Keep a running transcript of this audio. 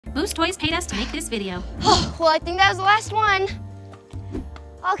Boost Toys paid us to make this video. Oh, well, I think that was the last one.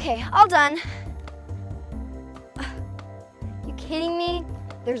 Okay, all done. You kidding me?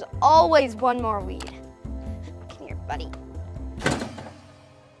 There's always one more weed. Come here, buddy.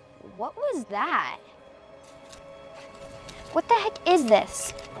 What was that? What the heck is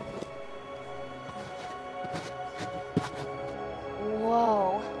this?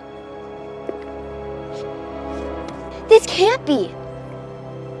 Whoa. This can't be.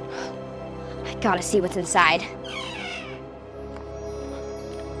 I gotta see what's inside.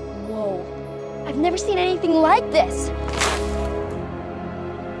 Whoa. I've never seen anything like this.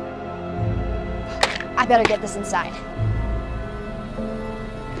 I better get this inside.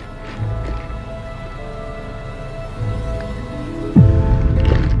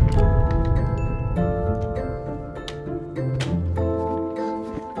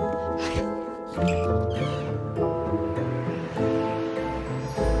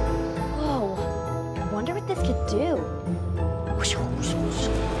 Whoa, I wonder what this could do.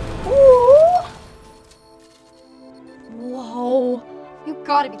 Ooh. Whoa, you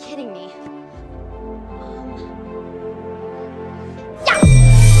gotta be kidding me.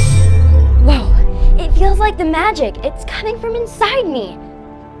 Whoa, it feels like the magic. It's coming from inside me.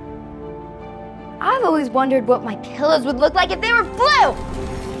 I've always wondered what my pillows would look like if they were blue.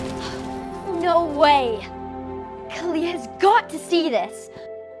 No way. Kalia has got to see this.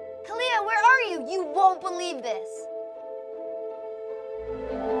 Kalia, where are you? You won't believe this.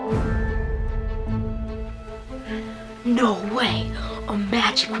 No way, a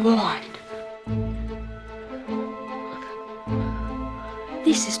magic wand.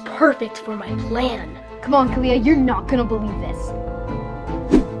 This is perfect for my plan. Come on, Kalia, you're not gonna believe this.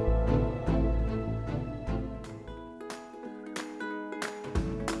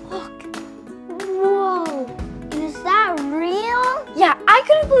 Look. Whoa, is that real? Yeah, I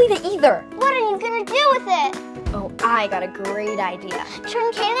couldn't believe it either. What are you gonna do with it? Oh, I got a great idea.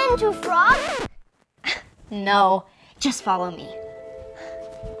 Turn Kalia into a frog? No, just follow me.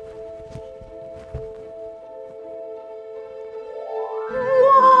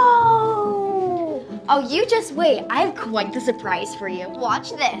 Whoa! Oh, you just wait. I have quite the surprise for you.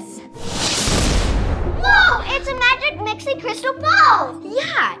 Watch this. Whoa! It's a magic Mixie crystal ball!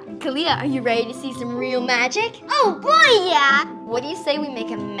 Yeah! Kalia, are you ready to see some real magic? Oh boy, yeah! What do you say we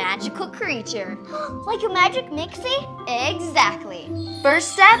make a magical creature? Like a magic Mixie? Exactly.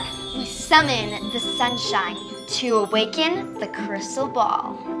 First step, we summon the sunshine to awaken the crystal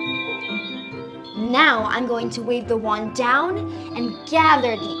ball. Now I'm going to wave the wand down and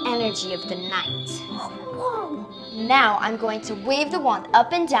gather the energy of the night. Whoa. Now I'm going to wave the wand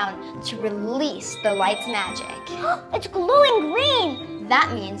up and down to release the light's magic. It's glowing green!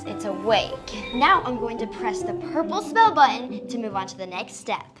 That means it's awake. Now I'm going to press the purple spell button to move on to the next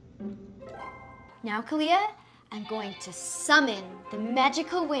step. Now, Kalia, I'm going to summon the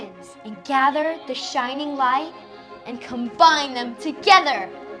magical winds and gather the shining light and combine them together.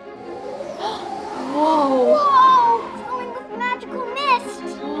 Whoa! Whoa! It's going with magical mist!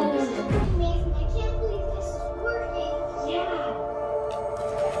 Whoa. This is amazing. I can't believe this is working. Yeah!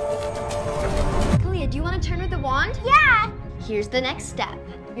 Kalia, do you want to turn with the wand? Yeah! Here's the next step.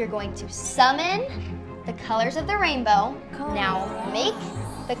 You're going to summon the colors of the rainbow. Now make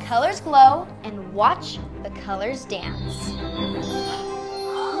the colors glow and watch the colors dance.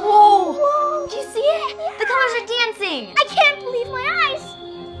 Whoa! Whoa. Do you see it? Yeah. The colors are dancing. I can't believe my eyes.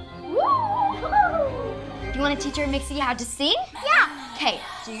 Woo. Do you want to teach our Mixie how to sing? Yeah. Okay,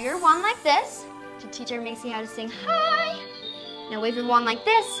 do your wand like this to teach our Mixie how to sing high. Now wave your wand like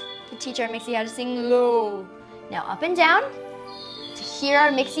this to teach our Mixie how to sing low. Now up and down to hear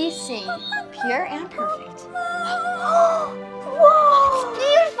our Mixie sing pure and perfect. Whoa! It's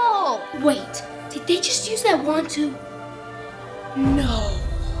beautiful! Wait, did they just use that wand to... No.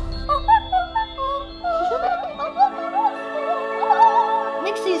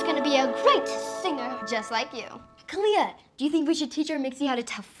 Mixie's gonna be a great singer, just like you. Kalia, do you think we should teach our Mixie how to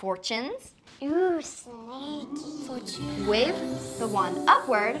tell fortunes? Ooh, sneaky. Fortune. Wave the wand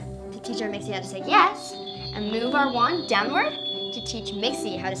upward to teach our Mixie how to say yes, and move our wand downward to teach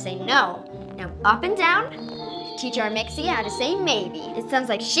Mixie how to say no. Now up and down to teach our Mixie how to say maybe. It sounds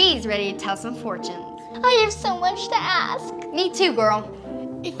like she's ready to tell some fortunes. I have so much to ask. Me too, girl.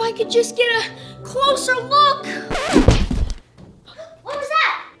 If I could just get a closer look. What was that?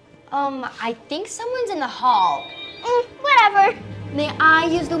 I think someone's in the hall. Whatever. May I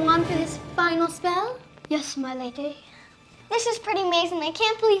use the wand for this final spell? Yes, my lady. This is pretty amazing. I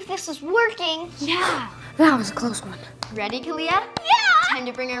can't believe this is working. Yeah, that was a close one. Ready, Kalia? Yeah! Time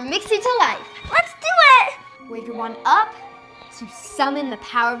to bring our Mixie to life. Let's do it! Wave your wand up to summon the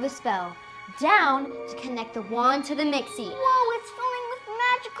power of the spell. Down to connect the wand to the Mixie. Whoa, it's filling with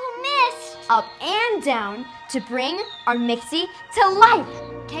magical mist. Up and down to bring our Mixie to life.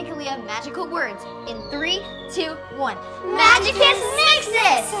 Okay, Kalia, magical words in 3, 2, 1. Magicus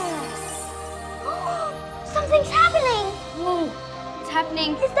Mixus! Something's happening. Whoa, what's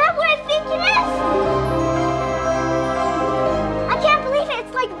happening? Is that what I think it is? I can't believe it.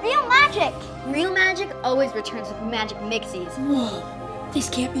 It's like real magic. Real magic always returns with magic Mixies. Whoa, this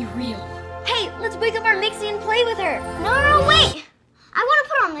can't be real. Hey, let's wake up our Mixie and play with her. No, wait. I want to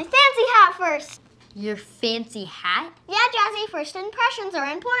put on my fancy hat first. Your fancy hat? Yeah, Jazzy, first impressions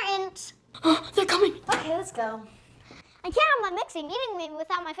are important. Oh, they're coming. Okay, let's go. I can't have my Mixie meeting me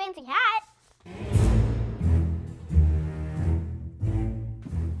without my fancy hat.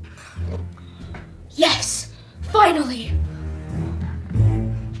 Yes, finally.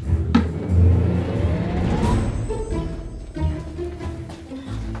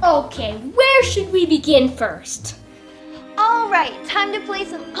 Okay, where should we begin first? All right, time to play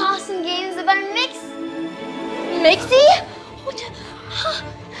some awesome games of our Mixie? What?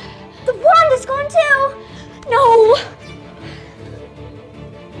 The wand is gone too. No.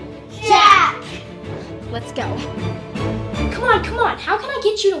 Jack! Let's go. Come on, come on. How can I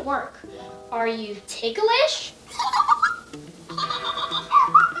get you to work? Are you ticklish?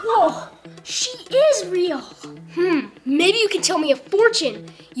 Whoa, she is real. Maybe you can tell me a fortune.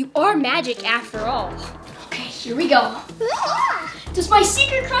 You are magic after all. Okay, here we go. Does my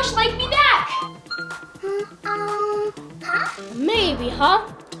secret crush like me back? Maybe, huh?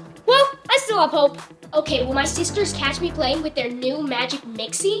 Well, I still have hope. Okay, will my sisters catch me playing with their new magic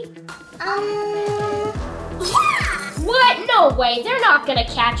Mixie? What? No way, they're not gonna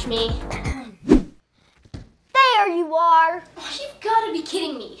catch me. There you are. Oh, you've gotta be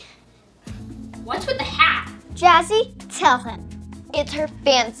kidding me. What's with the hat? Jazzy, tell him. It's her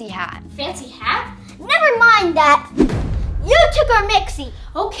fancy hat. Fancy hat? Never mind that. You took our Mixie.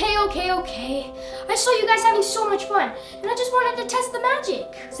 Okay. I saw you guys having so much fun, and I just wanted to test the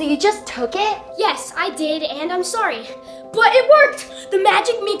magic. So you just took it? Yes, I did, and I'm sorry. But it worked! The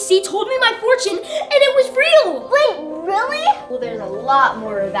magic Mixie told me my fortune, and it was real! Wait, really? Well, there's a lot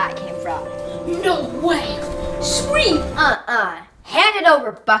more where that came from. No way! Sweet! Hand it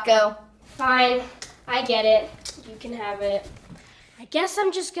over, bucko. Fine, I get it. You can have it. I guess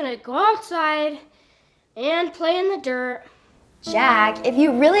I'm just gonna go outside and play in the dirt. Jack, if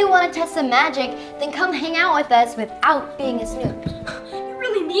you really want to test some magic, then come hang out with us without being a snoop. You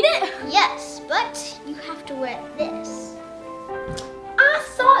really need it? Yes, but you have to wear this. I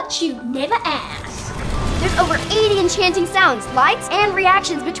thought you'd never ask. There's over 80 enchanting sounds, lights, and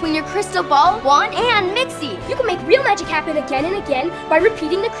reactions between your crystal ball, wand, and Mixie. You can make real magic happen again and again by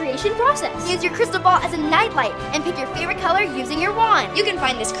repeating the creation process. Use your crystal ball as a nightlight and pick your favorite color using your wand. You can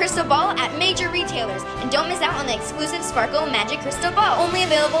find this crystal ball at major retailers. And don't miss out on the exclusive Sparkle Magic Crystal Ball, only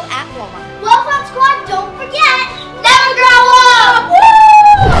available at Walmart. Well, Fun Squad, don't forget, never grow up! Woo!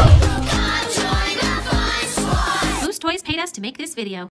 Boost Toys paid us to make this video.